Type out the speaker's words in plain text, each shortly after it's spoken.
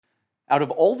Out of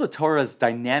all the Torah's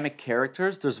dynamic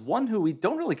characters, there's one who we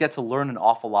don't really get to learn an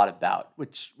awful lot about,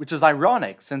 which is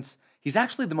ironic since he's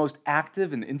actually the most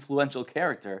active and influential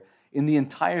character in the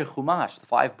entire Chumash, the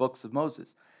 5 books of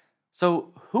Moses.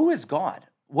 So, who is God?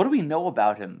 What do we know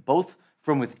about him, both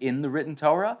from within the written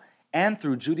Torah and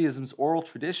through Judaism's oral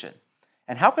tradition?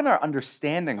 And how can our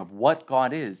understanding of what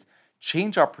God is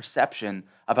change our perception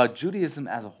about Judaism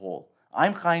as a whole?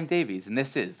 I'm Chaim Davies, and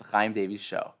this is the Chaim Davies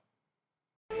Show.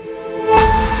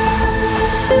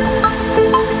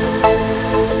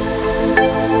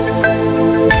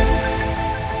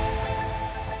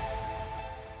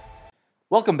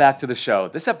 Welcome back to the show.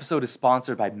 This episode is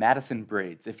sponsored by Madison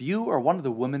Braids. If you or one of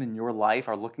the women in your life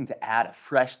are looking to add a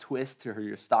fresh twist to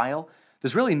your style,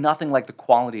 there's really nothing like the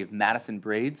quality of Madison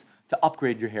Braids to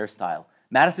upgrade your hairstyle.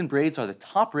 Madison Braids are the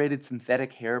top-rated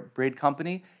synthetic hair braid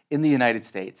company in the United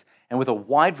States. And with a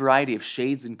wide variety of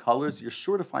shades and colors, you're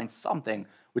sure to find something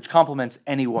which complements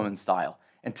any woman's style.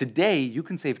 And today, you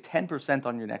can save 10%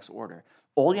 on your next order.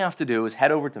 All you have to do is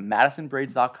head over to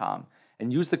madisonbraids.com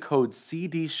and use the code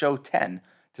CDSHOW10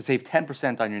 to save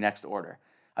 10% on your next order.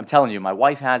 I'm telling you, my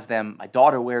wife has them, my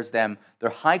daughter wears them. They're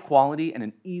high quality and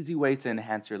an easy way to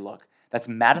enhance your look. That's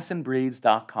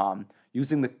madisonbraids.com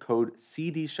using the code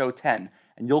CDSHOW10,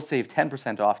 and you'll save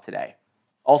 10% off today.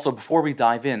 Also, before we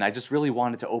dive in, I just really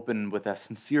wanted to open with a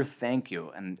sincere thank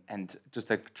you and just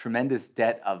a tremendous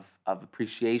debt of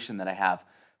appreciation that I have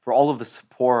for all of the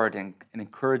support and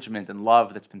encouragement and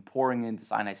love that's been pouring into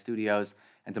Sinai Studios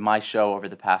and to my show over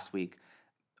the past week.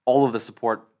 All of the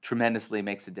support tremendously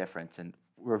makes a difference, and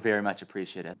we're very much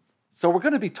appreciative. So we're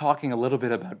going to be talking a little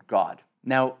bit about God.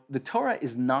 Now, the Torah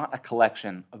is not a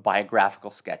collection of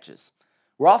biographical sketches.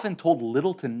 We're often told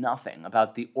little to nothing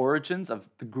about the origins of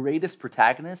the greatest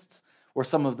protagonists or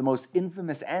some of the most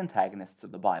infamous antagonists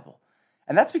of the Bible.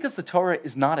 And that's because the Torah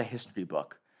is not a history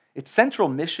book. Its central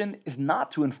mission is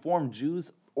not to inform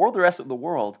Jews or the rest of the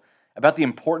world about the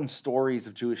important stories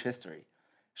of Jewish history.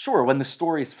 Sure, when the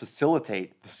stories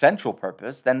facilitate the central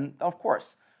purpose, then of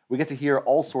course, we get to hear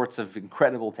all sorts of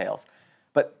incredible tales.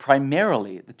 But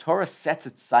primarily, the Torah sets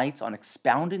its sights on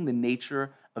expounding the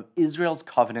nature of Israel's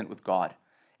covenant with God.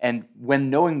 And when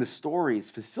knowing the stories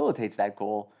facilitates that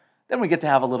goal, then we get to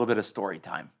have a little bit of story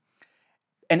time.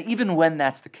 And even when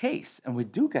that's the case, and we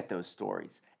do get those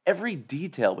stories, every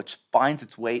detail which finds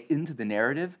its way into the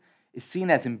narrative is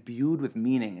seen as imbued with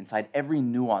meaning inside every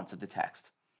nuance of the text.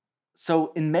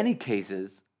 So in many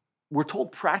cases, we're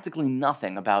told practically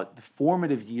nothing about the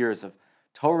formative years of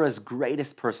Torah's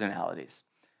greatest personalities.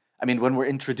 I mean, when we're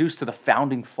introduced to the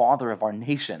founding father of our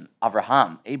nation,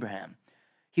 Abraham,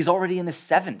 he's already in his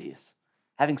 70s,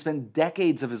 having spent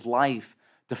decades of his life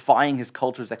defying his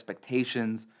culture's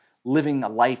expectations, living a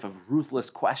life of ruthless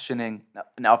questioning.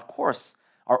 Now, of course,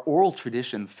 our oral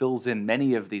tradition fills in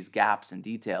many of these gaps and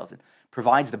details and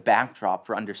provides the backdrop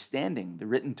for understanding the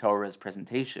written Torah's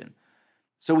presentation.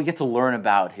 So we get to learn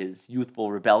about his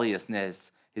youthful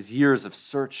rebelliousness, his years of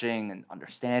searching and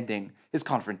understanding, his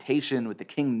confrontation with the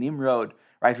king Nimrod,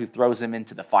 right, who throws him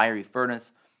into the fiery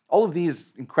furnace. All of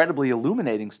these incredibly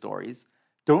illuminating stories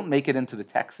don't make it into the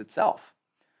text itself.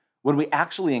 When we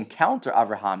actually encounter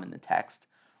Abraham in the text,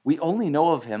 we only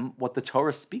know of him what the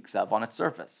Torah speaks of on its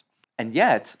surface. And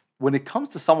yet, when it comes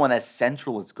to someone as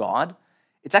central as God,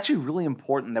 it's actually really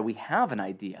important that we have an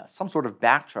idea, some sort of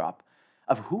backdrop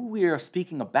of who we are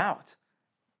speaking about.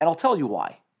 And I'll tell you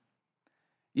why.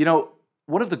 You know,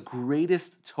 one of the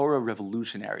greatest Torah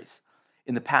revolutionaries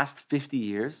in the past 50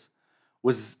 years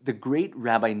was the great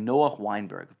Rabbi Noah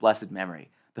Weinberg, of blessed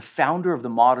memory, the founder of the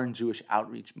modern Jewish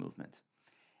outreach movement.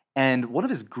 And one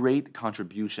of his great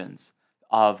contributions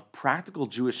of practical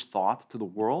Jewish thought to the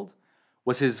world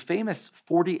was his famous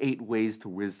 48 Ways to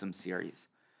Wisdom series.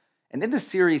 And in this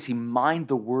series, he mined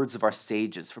the words of our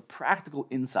sages for practical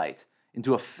insight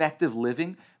into effective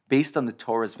living based on the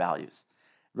Torah's values.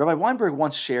 Rabbi Weinberg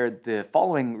once shared the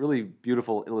following really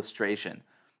beautiful illustration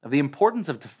of the importance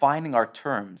of defining our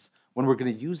terms when we're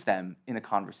going to use them in a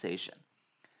conversation.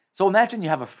 So imagine you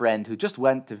have a friend who just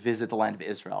went to visit the land of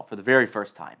Israel for the very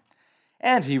first time.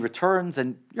 And he returns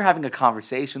and you're having a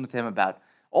conversation with him about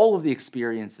all of the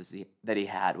experiences that he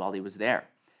had while he was there.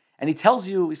 And he tells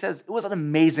you, he says, it was an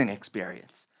amazing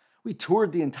experience. We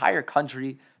toured the entire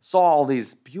country, saw all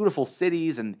these beautiful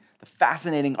cities and the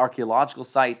fascinating archaeological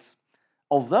sites.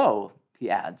 Although, he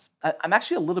adds, I'm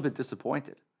actually a little bit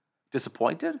disappointed.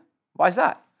 Disappointed? Why is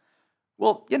that?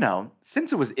 Well,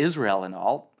 since it was Israel and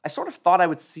all, I sort of thought I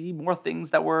would see more things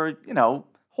that were,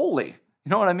 holy. You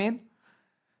know what I mean?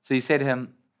 So you say to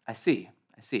him, I see.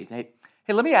 Hey,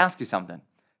 let me ask you something.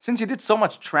 Since you did so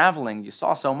much traveling, you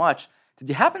saw so much, Did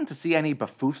you happen to see any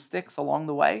bafoof sticks along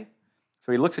the way?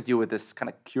 So he looks at you with this kind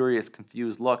of curious,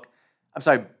 confused look. I'm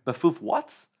sorry, bafoof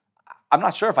what? I'm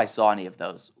not sure if I saw any of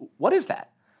those. What is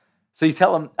that? So you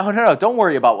tell him, oh, no, don't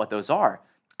worry about what those are.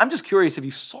 I'm just curious if you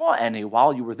saw any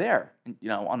while you were there,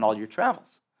 on all your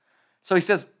travels. So he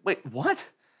says, wait, what?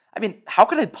 I mean, how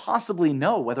could I possibly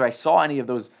know whether I saw any of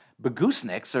those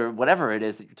bagusniks or whatever it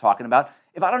is that you're talking about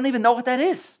if I don't even know what that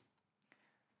is?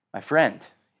 My friend,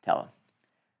 tell him,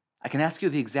 I can ask you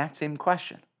the exact same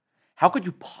question. How could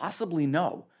you possibly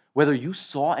know whether you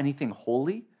saw anything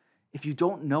holy if you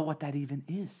don't know what that even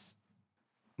is?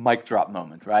 Mic drop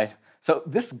moment, right? So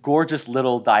this gorgeous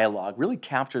little dialogue really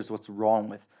captures what's wrong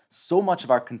with so much of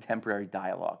our contemporary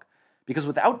dialogue. Because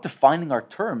without defining our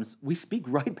terms, we speak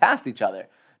right past each other,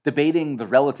 debating the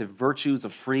relative virtues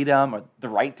of freedom or the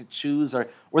right to choose or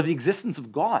the existence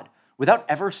of God without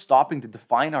ever stopping to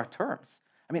define our terms.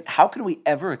 I mean, how can we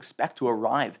ever expect to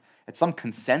arrive at some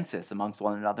consensus amongst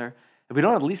one another if we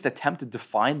don't at least attempt to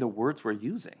define the words we're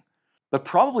using? But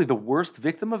probably the worst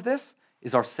victim of this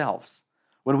is ourselves.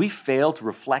 When we fail to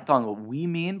reflect on what we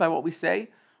mean by what we say,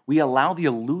 we allow the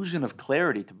illusion of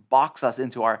clarity to box us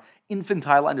into our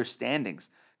infantile understandings,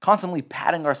 constantly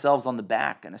patting ourselves on the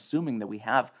back and assuming that we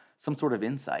have some sort of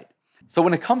insight. So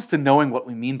when it comes to knowing what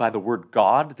we mean by the word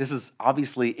God, this is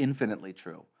obviously infinitely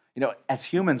true. As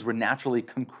humans, we're naturally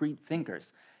concrete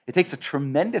thinkers. It takes a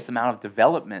tremendous amount of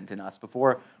development in us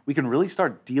before we can really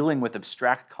start dealing with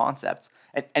abstract concepts.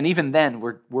 And even then,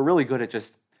 we're really good at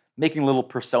just making little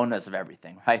personas of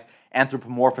everything, right?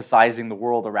 Anthropomorphizing the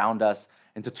world around us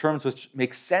into terms which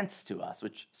make sense to us,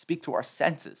 which speak to our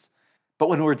senses. But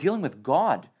when we're dealing with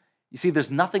God, you see,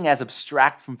 there's nothing as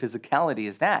abstract from physicality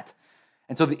as that.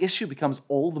 And so the issue becomes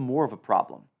all the more of a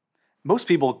problem. Most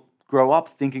people grow up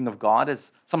thinking of God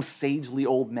as some sagely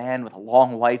old man with a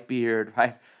long white beard,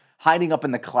 right? Hiding up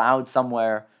in the clouds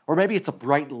somewhere. Or maybe it's a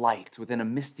bright light within a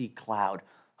misty cloud,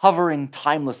 hovering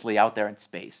timelessly out there in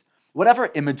space.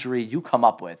 Whatever imagery you come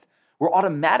up with, we're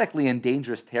automatically in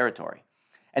dangerous territory.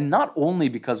 And not only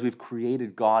because we've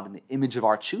created God in the image of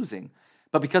our choosing,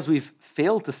 but because we've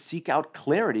failed to seek out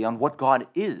clarity on what God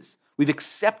is. We've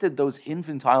accepted those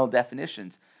infantile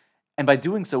definitions. And by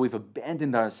doing so, we've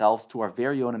abandoned ourselves to our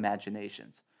very own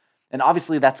imaginations. And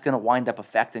obviously, that's going to wind up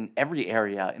affecting every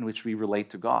area in which we relate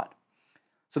to God.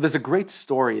 So there's a great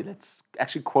story that's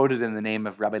actually quoted in the name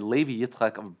of Rabbi Levi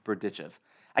Yitzchak of Berdichev.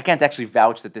 I can't actually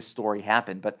vouch that this story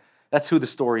happened, but that's who the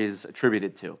story is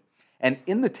attributed to. And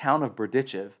in the town of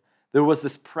Berdichev, there was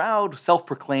this proud,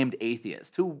 self-proclaimed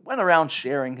atheist who went around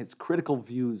sharing his critical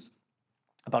views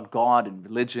about God and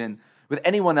religion with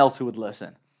anyone else who would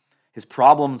listen. His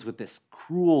problems with this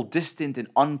cruel, distant, and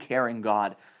uncaring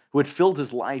God who had filled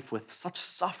his life with such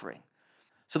suffering.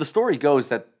 So the story goes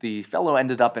that the fellow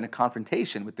ended up in a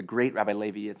confrontation with the great Rabbi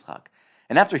Levi Yitzchak.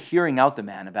 And after hearing out the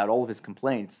man about all of his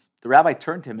complaints, the rabbi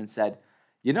turned to him and said,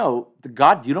 the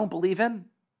God you don't believe in,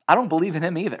 I don't believe in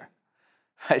him either.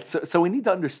 Right? So we need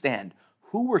to understand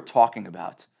who we're talking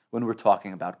about when we're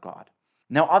talking about God.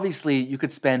 Now, obviously, you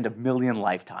could spend 1 million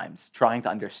lifetimes trying to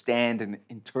understand and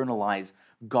internalize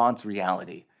God's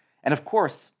reality. And of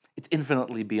course, it's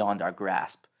infinitely beyond our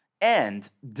grasp. And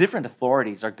different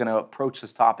authorities are going to approach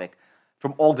this topic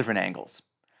from all different angles.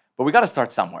 But we got to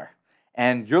start somewhere.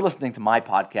 And you're listening to my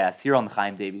podcast here on the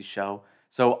Chaim Davies Show,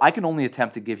 so I can only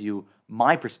attempt to give you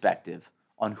my perspective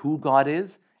on who God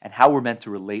is and how we're meant to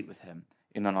relate with him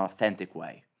in an authentic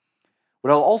way.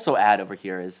 What I'll also add over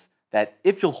here is that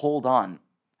if you'll hold on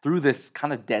through this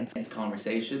kind of dense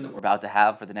conversation that we're about to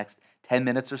have for the next 10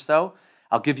 minutes or so,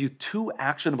 I'll give you 2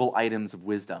 actionable items of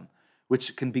wisdom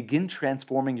which can begin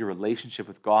transforming your relationship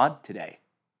with God today.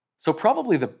 So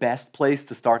probably the best place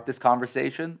to start this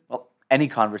conversation, well, any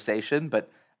conversation, but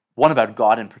one about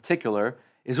God in particular,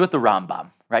 is with the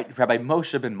Rambam, right? Rabbi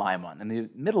Moshe ben Maimon in the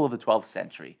middle of the 12th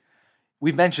century.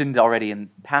 We've mentioned already in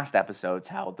past episodes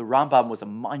how the Rambam was a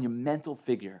monumental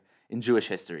figure in Jewish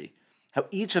history, how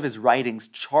each of his writings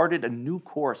charted a new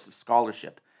course of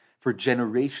scholarship for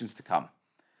generations to come.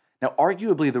 Now,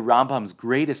 arguably the Rambam's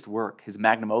greatest work, his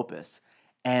magnum opus,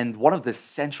 and one of the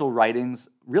central writings,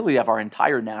 really of our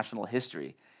entire national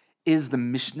history, is the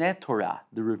Mishneh Torah,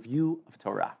 the Review of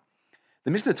Torah.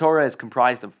 The Mishneh Torah is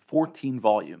comprised of 14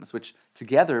 volumes, which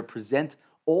together present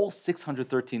all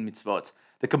 613 mitzvot,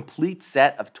 the complete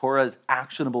set of Torah's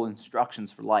actionable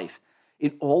instructions for life,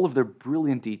 in all of their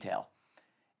brilliant detail.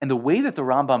 And the way that the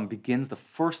Rambam begins the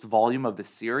first volume of this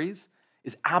series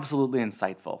is absolutely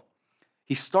insightful.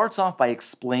 He starts off by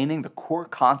explaining the core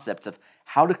concepts of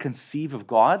how to conceive of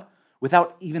God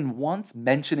without even once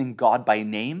mentioning God by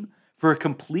name for a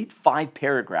complete 5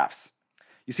 paragraphs.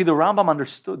 You see, the Rambam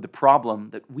understood the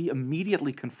problem that we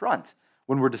immediately confront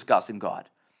when we're discussing God.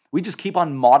 We just keep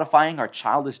on modifying our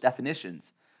childish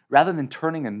definitions rather than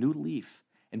turning a new leaf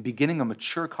and beginning a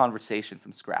mature conversation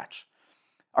from scratch.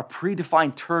 Our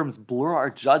predefined terms blur our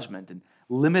judgment and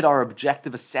limit our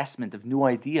objective assessment of new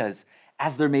ideas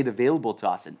as they're made available to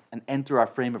us and enter our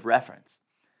frame of reference.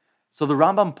 So the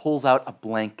Rambam pulls out a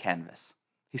blank canvas.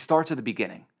 He starts at the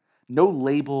beginning. No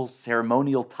labels,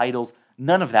 ceremonial titles,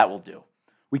 none of that will do.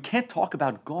 We can't talk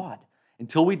about God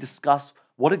until we discuss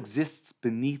what exists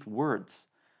beneath words,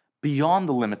 beyond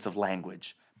the limits of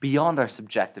language, beyond our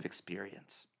subjective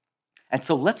experience. And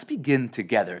so let's begin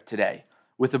together today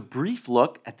with a brief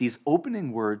look at these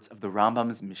opening words of the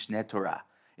Rambam's Mishneh Torah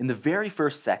in the very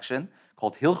first section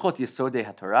called Hilchot Yesodei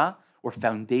HaTorah, or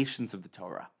Foundations of the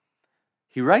Torah.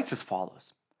 He writes as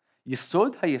follows: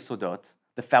 Yesod HaYesodot,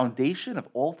 the foundation of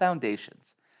all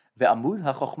foundations, ve'amud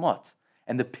HaChochmot,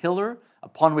 and the pillar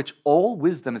upon which all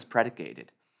wisdom is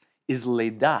predicated, is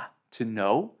leda, to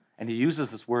know, and he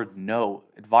uses this word know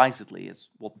advisedly, as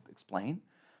we'll explain,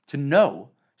 to know,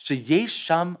 sheyesh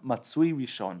sham matsui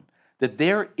rishon, that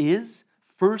there is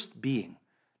first being.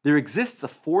 There exists a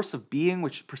force of being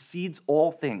which precedes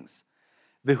all things.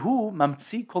 Vehu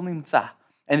mamtzi kol nimtza,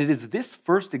 and it is this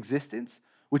first existence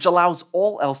which allows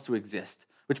all else to exist,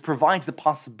 which provides the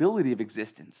possibility of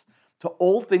existence to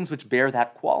all things which bear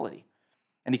that quality.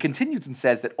 And he continues and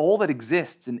says that all that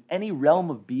exists in any realm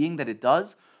of being that it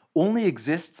does only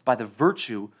exists by the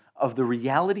virtue of the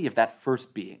reality of that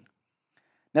first being.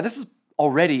 Now, this is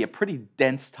already a pretty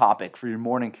dense topic for your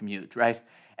morning commute, right?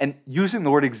 And using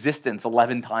the word existence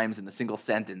 11 times in a single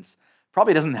sentence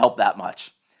probably doesn't help that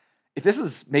much. If this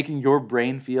is making your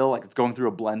brain feel like it's going through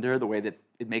a blender the way that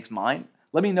it makes mine,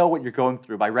 let me know what you're going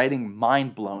through by writing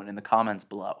 "mind blown" in the comments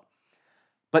below.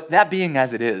 But that being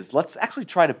as it is, let's actually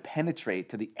try to penetrate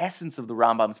to the essence of the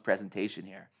Rambam's presentation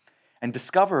here and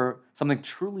discover something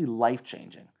truly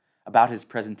life-changing about his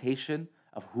presentation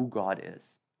of who God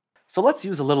is. So let's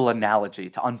use a little analogy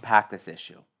to unpack this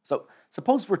issue. So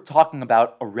suppose we're talking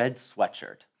about a red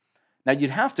sweatshirt. Now,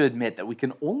 you'd have to admit that we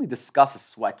can only discuss a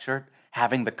sweatshirt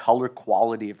having the color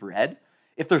quality of red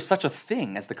if there's such a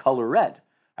thing as the color red,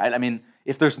 right? I mean,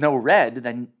 if there's no red,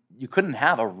 then you couldn't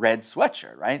have a red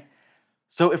sweatshirt, right?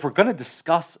 So if we're going to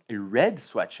discuss a red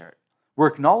sweatshirt, we're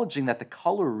acknowledging that the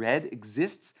color red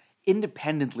exists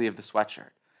independently of the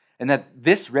sweatshirt, and that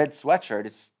this red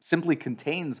sweatshirt simply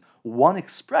contains one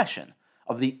expression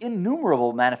of the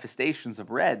innumerable manifestations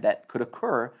of red that could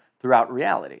occur throughout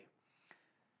reality.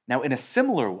 Now, in a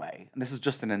similar way, and this is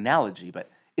just an analogy, but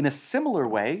in a similar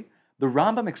way, the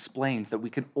Rambam explains that we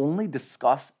can only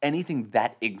discuss anything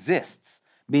that exists,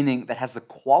 meaning that has the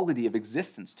quality of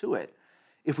existence to it,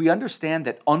 if we understand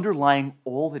that underlying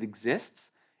all that exists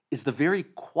is the very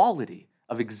quality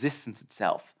of existence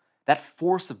itself, that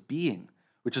force of being,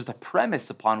 which is the premise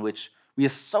upon which we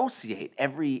associate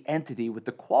every entity with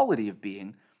the quality of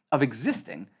being, of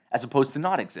existing, as opposed to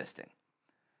not existing.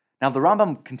 Now, the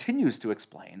Rambam continues to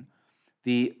explain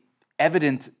the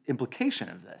evident implication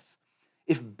of this.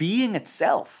 If being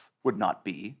itself would not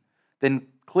be, then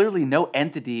clearly no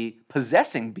entity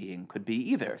possessing being could be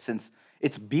either, since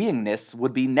its beingness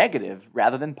would be negative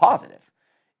rather than positive.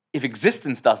 If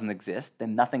existence doesn't exist,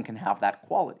 then nothing can have that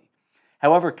quality.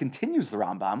 However, continues the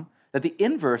Rambam, that the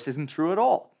inverse isn't true at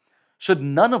all. Should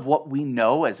none of what we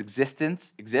know as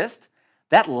existence exist,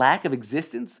 that lack of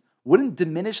existence wouldn't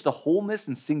diminish the wholeness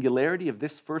and singularity of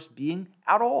this first being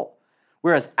at all,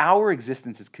 whereas our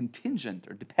existence is contingent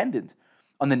or dependent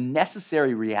on the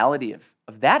necessary reality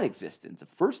of that existence, of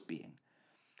first being.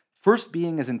 First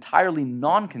being is entirely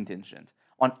non-contingent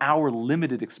on our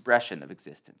limited expression of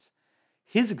existence.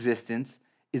 His existence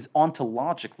is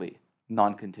ontologically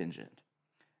non-contingent.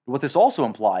 What this also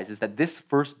implies is that this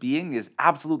first being is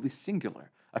absolutely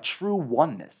singular, a true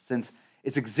oneness, since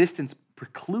its existence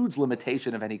precludes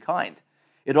limitation of any kind.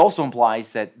 It also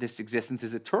implies that this existence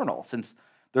is eternal, since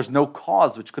there's no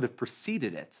cause which could have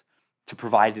preceded it to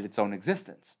provide it its own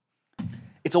existence.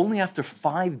 It's only after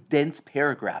 5 dense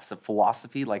paragraphs of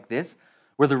philosophy like this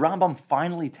where the Rambam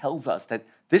finally tells us that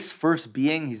this first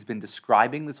being he's been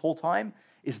describing this whole time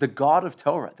is the God of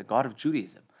Torah, the God of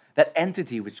Judaism, that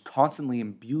entity which constantly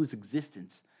imbues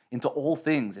existence into all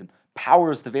things and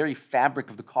powers the very fabric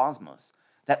of the cosmos,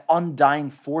 that undying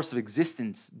force of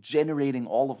existence generating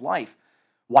all of life.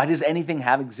 Why does anything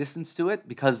have existence to it?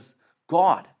 Because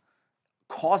God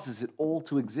causes it all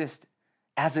to exist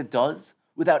as it does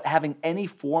without having any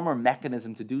form or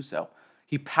mechanism to do so.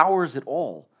 He powers it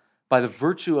all by the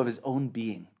virtue of his own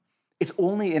being. It's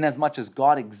only inasmuch as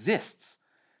God exists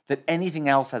that anything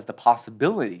else has the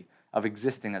possibility of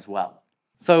existing as well.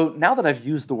 So now that I've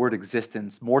used the word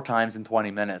existence more times in 20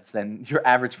 minutes than your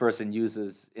average person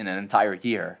uses in an entire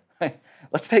year,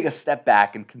 let's take a step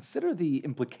back and consider the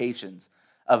implications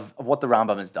of what the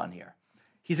Rambam has done here.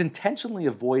 He's intentionally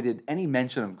avoided any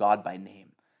mention of God by name.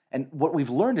 And what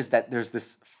we've learned is that there's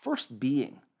this first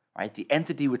being, right? The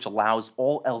entity which allows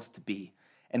all else to be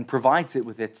and provides it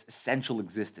with its essential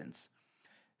existence.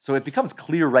 So it becomes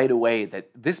clear right away that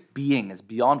this being is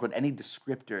beyond what any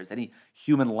descriptors, any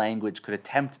human language could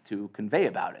attempt to convey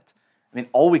about it. I mean,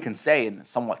 all we can say in a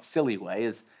somewhat silly way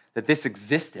is that this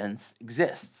existence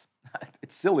exists.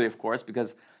 It's silly, of course,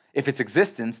 because if it's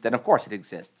existence, then of course it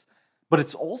exists. But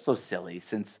it's also silly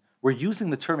since we're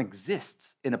using the term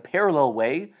exists in a parallel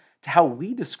way to how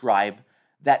we describe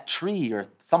that tree or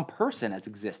some person as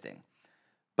existing.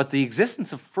 But the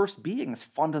existence of first being is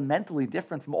fundamentally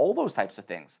different from all those types of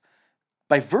things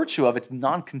by virtue of its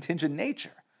non-contingent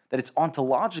nature, that it's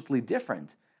ontologically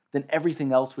different than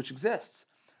everything else which exists.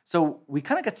 So we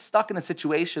kind of get stuck in a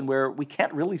situation where we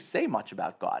can't really say much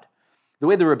about God. The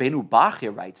way the Rabbeinu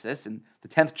Bachya writes this in the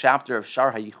 10th chapter of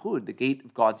Shar HaYichud, the Gate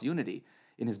of God's Unity,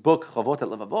 in his book Chavot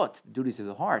HaLevavot, the Duties of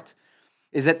the Heart,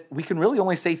 is that we can really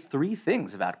only say three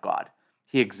things about God.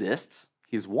 He exists,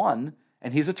 he's one,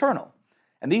 and he's eternal.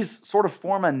 And these sort of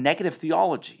form a negative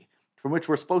theology from which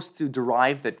we're supposed to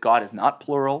derive that God is not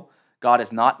plural, God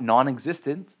is not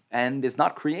non-existent, and is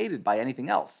not created by anything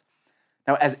else.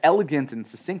 Now, as elegant and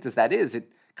succinct as that is,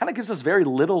 it kind of gives us very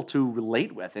little to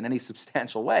relate with in any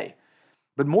substantial way.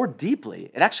 But more deeply,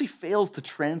 it actually fails to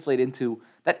translate into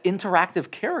that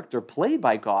interactive character played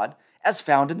by God as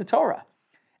found in the Torah.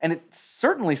 And it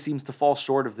certainly seems to fall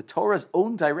short of the Torah's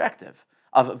own directive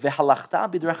of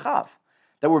v'halachta b'drachav,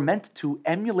 that we're meant to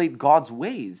emulate God's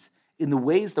ways in the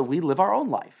ways that we live our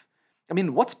own life. I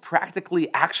mean, what's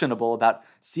practically actionable about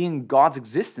seeing God's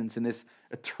existence in this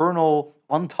eternal,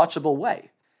 untouchable way?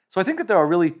 So I think that there are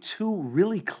really two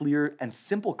really clear and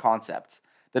simple concepts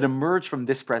that emerge from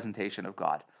this presentation of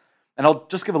God. And I'll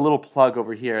just give a little plug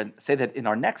over here and say that in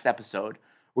our next episode,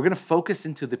 we're going to focus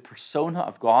into the persona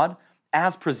of God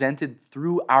as presented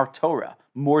through our Torah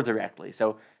more directly.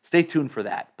 So stay tuned for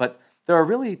that. But there are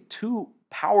really two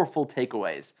powerful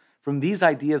takeaways from these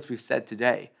ideas we've said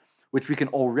today, which we can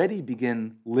already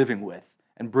begin living with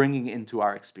and bringing into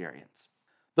our experience.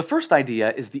 The first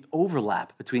idea is the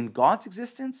overlap between God's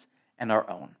existence and our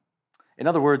own. In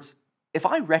other words, if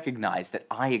I recognize that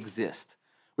I exist,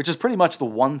 which is pretty much the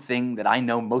one thing that I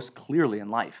know most clearly in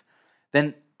life,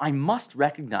 then I must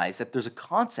recognize that there's a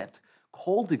concept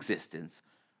called existence,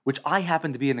 which I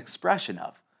happen to be an expression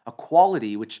of, a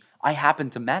quality which I happen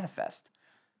to manifest.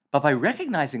 But by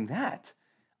recognizing that,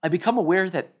 I become aware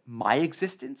that my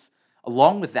existence,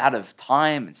 along with that of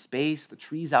time and space, the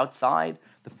trees outside,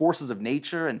 the forces of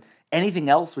nature, and anything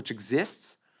else which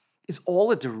exists, is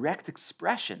all a direct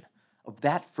expression of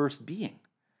that first being.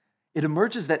 It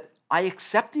emerges that I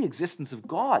accept the existence of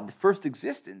God, the first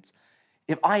existence,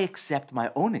 if I accept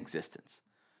my own existence.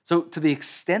 So to the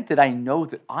extent that I know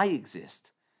that I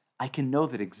exist, I can know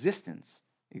that existence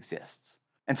exists.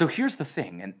 And so here's the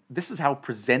thing, and this is how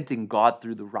presenting God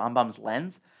through the Rambam's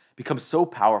lens becomes so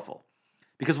powerful.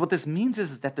 Because what this means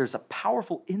is that there's a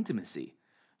powerful intimacy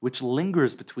which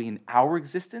lingers between our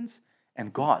existence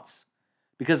and God's.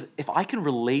 Because if I can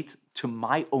relate to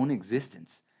my own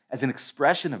existence as an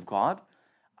expression of God,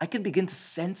 I can begin to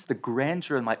sense the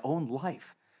grandeur in my own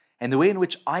life and the way in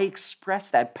which I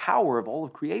express that power of all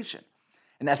of creation.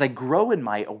 And as I grow in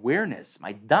my awareness,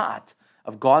 my da'at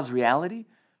of God's reality,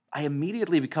 I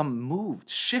immediately become moved,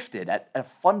 shifted at a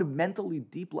fundamentally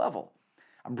deep level.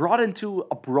 I'm brought into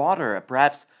a broader,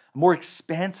 perhaps more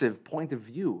expansive point of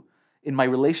view in my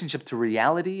relationship to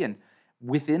reality and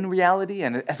within reality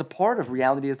and as a part of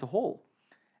reality as a whole.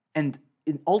 And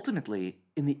ultimately,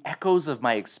 in the echoes of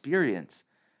my experience,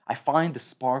 I find the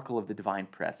sparkle of the divine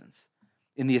presence.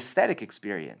 In the aesthetic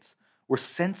experience, we're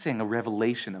sensing a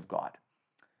revelation of God.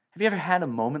 Have you ever had a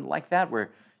moment like that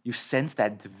where you sense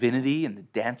that divinity and the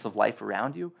dance of life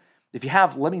around you? If you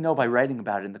have, let me know by writing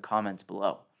about it in the comments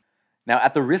below. Now,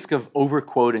 at the risk of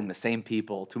overquoting the same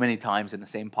people too many times in the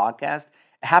same podcast,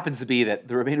 it happens to be that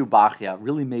the Rabbeinu Bachya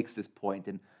really makes this point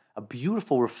in a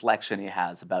beautiful reflection he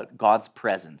has about God's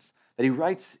presence that he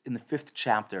writes in the 5th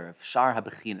chapter of Shar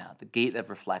HaBechina, the Gate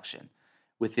of Reflection,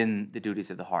 within the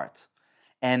Duties of the Heart.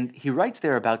 And he writes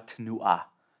there about tenu'ah,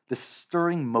 the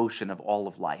stirring motion of all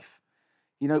of life.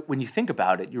 You know, when you think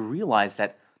about it, you realize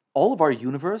that all of our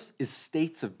universe is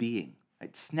states of being,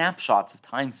 right? Snapshots of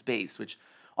time-space, which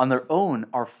on their own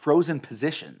are frozen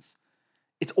positions.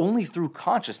 It's only through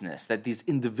consciousness that these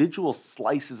individual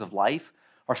slices of life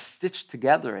are stitched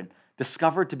together and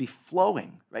discovered to be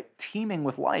flowing, right, teeming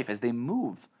with life as they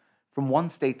move from one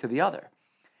state to the other.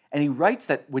 And he writes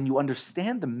that when you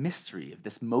understand the mystery of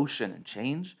this motion and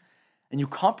change, and you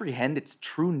comprehend its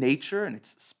true nature and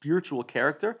its spiritual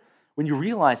character, when you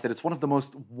realize that it's one of the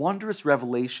most wondrous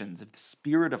revelations of the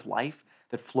spirit of life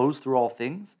that flows through all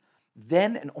things,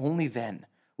 then and only then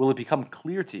will it become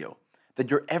clear to you that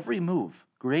your every move,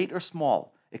 great or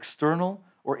small, external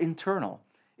or internal,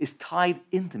 is tied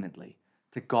intimately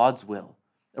to God's will,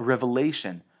 a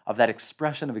revelation of that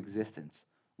expression of existence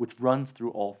which runs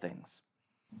through all things.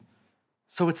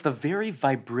 So it's the very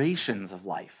vibrations of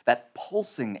life, that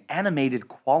pulsing, animated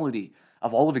quality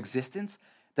of all of existence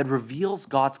that reveals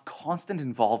God's constant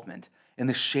involvement in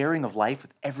the sharing of life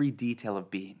with every detail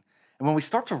of being. And when we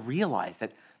start to realize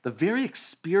that the very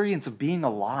experience of being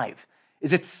alive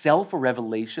is itself a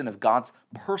revelation of God's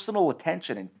personal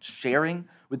attention and sharing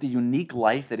with the unique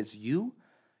life that is you,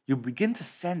 you begin to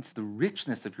sense the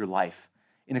richness of your life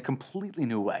in a completely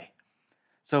new way.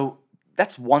 So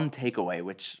that's one takeaway,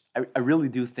 which I really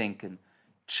do think can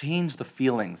change the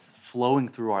feelings flowing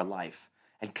through our life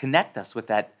and connect us with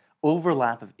that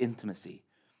overlap of intimacy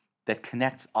that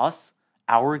connects us,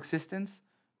 our existence,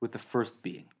 with the first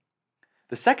being.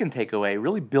 The second takeaway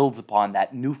really builds upon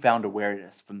that newfound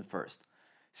awareness from the first.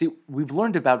 See, we've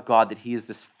learned about God that he is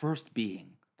this first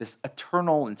being, this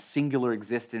eternal and singular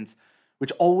existence,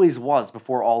 which always was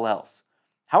before all else.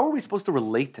 How are we supposed to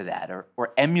relate to that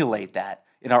or emulate that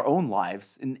in our own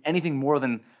lives in anything more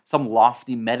than some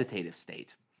lofty meditative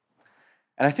state?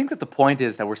 And I think that the point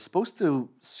is that we're supposed to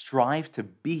strive to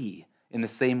be in the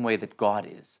same way that God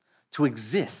is, to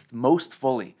exist most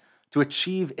fully, to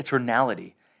achieve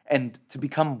eternality, and to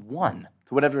become one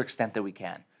to whatever extent that we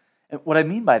can. And what I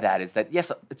mean by that is that,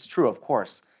 yes, it's true, of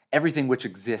course, everything which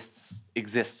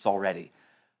exists already.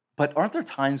 But aren't there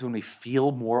times when we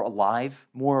feel more alive,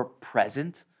 more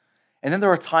present? And then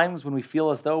there are times when we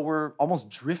feel as though we're almost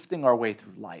drifting our way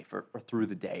through life or through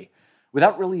the day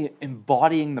without really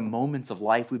embodying the moments of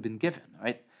life we've been given,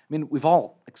 right? I mean, we've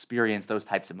all experienced those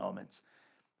types of moments.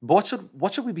 But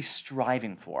what should we be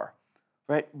striving for,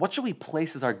 right? What should we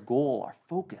place as our goal, our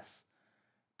focus?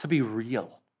 To be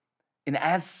real in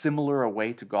as similar a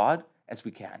way to God as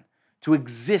we can, to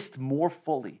exist more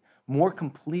fully, more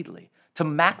completely, to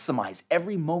maximize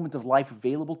every moment of life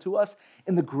available to us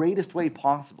in the greatest way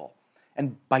possible.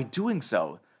 And by doing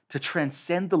so, to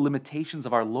transcend the limitations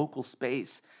of our local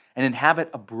space and inhabit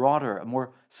a broader, a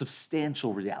more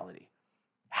substantial reality.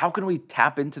 How can we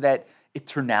tap into that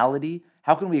eternality?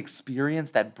 How can we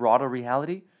experience that broader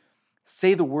reality?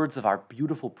 Say the words of our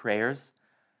beautiful prayers,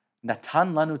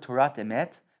 Natan lanu Torah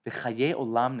emet, v'chaye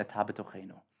olam nata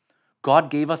betochenu. God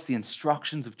gave us the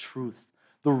instructions of truth,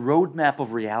 the roadmap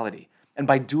of reality, and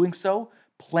by doing so,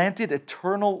 planted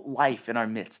eternal life in our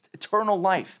midst, eternal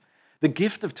life. The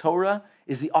gift of Torah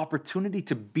is the opportunity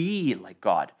to be like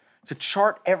God, to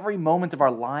chart every moment of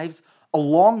our lives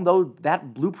along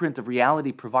that blueprint of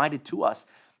reality provided to us,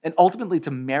 and ultimately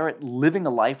to merit living a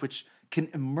life which can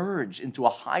emerge into a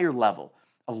higher level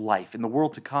of life in the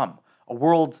world to come, a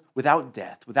world without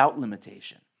death, without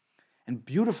limitation. And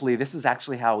beautifully, this is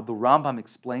actually how the Rambam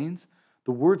explains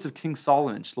the words of King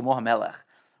Solomon, Shlomo HaMelech,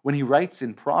 when he writes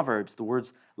in Proverbs the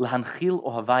words, L'hanchil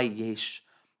ohavai yesh,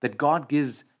 that God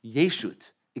gives yeshut,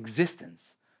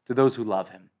 existence, to those who love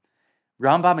him.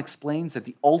 Rambam explains that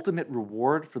the ultimate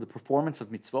reward for the performance of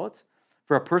mitzvot,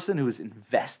 for a person who has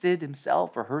invested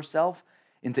himself or herself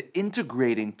into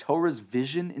integrating Torah's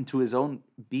vision into his own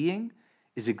being,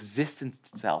 is existence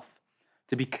itself,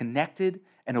 to be connected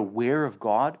and aware of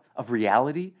God, of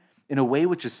reality, in a way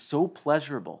which is so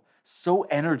pleasurable, so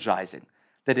energizing,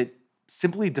 that it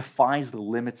simply defies the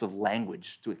limits of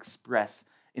language to express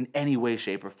in any way,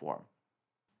 shape, or form.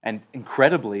 And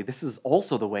incredibly, this is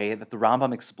also the way that the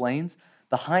Rambam explains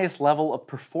the highest level of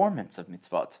performance of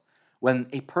mitzvot. When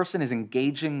a person is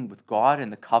engaging with God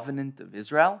in the covenant of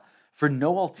Israel for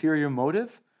no ulterior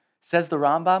motive, says the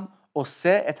Rambam,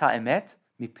 Oseh et ha'emet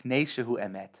mipnei shehu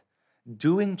emet.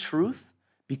 Doing truth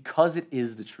because it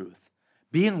is the truth.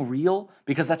 Being real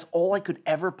because that's all I could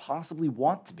ever possibly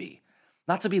want to be.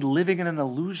 Not to be living in an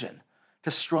illusion. To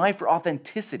strive for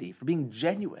authenticity, for being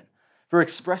genuine, for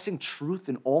expressing truth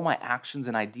in all my actions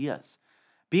and ideas.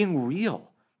 Being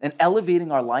real and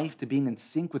elevating our life to being in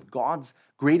sync with God's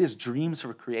greatest dreams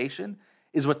for creation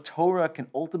is what Torah can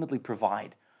ultimately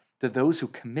provide to those who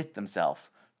commit themselves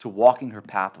to walking her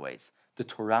pathways, the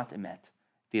Torah emet,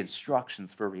 the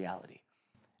instructions for reality.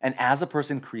 And as a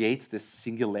person creates this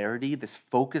singularity, this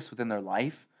focus within their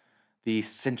life, the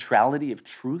centrality of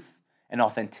truth and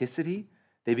authenticity,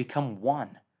 they become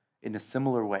one in a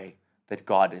similar way that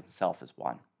God himself is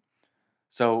one.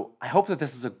 So I hope that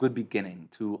this is a good beginning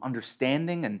to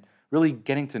understanding and really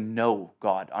getting to know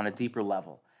God on a deeper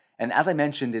level. And as I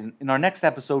mentioned, in our next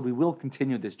episode, we will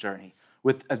continue this journey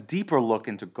with a deeper look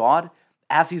into God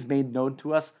as he's made known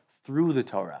to us through the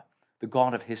Torah, the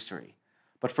God of history.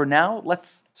 But for now,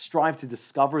 let's strive to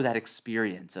discover that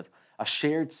experience of a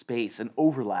shared space and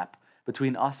overlap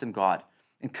between us and God,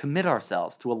 and commit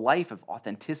ourselves to a life of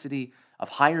authenticity, of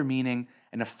higher meaning,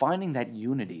 and of finding that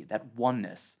unity, that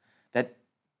oneness, that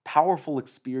powerful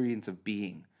experience of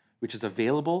being, which is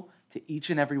available to each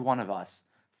and every one of us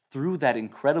through that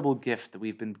incredible gift that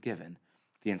we've been given,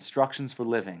 the instructions for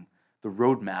living, the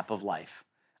roadmap of life.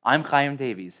 I'm Chaim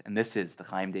Davies, and this is the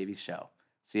Chaim Davies Show.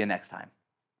 See you next time.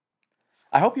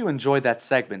 I hope you enjoyed that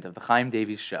segment of the Chaim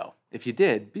Davies Show. If you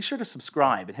did, be sure to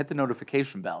subscribe and hit the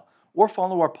notification bell, or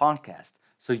follow our podcast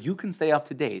so you can stay up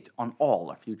to date on all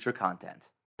our future content.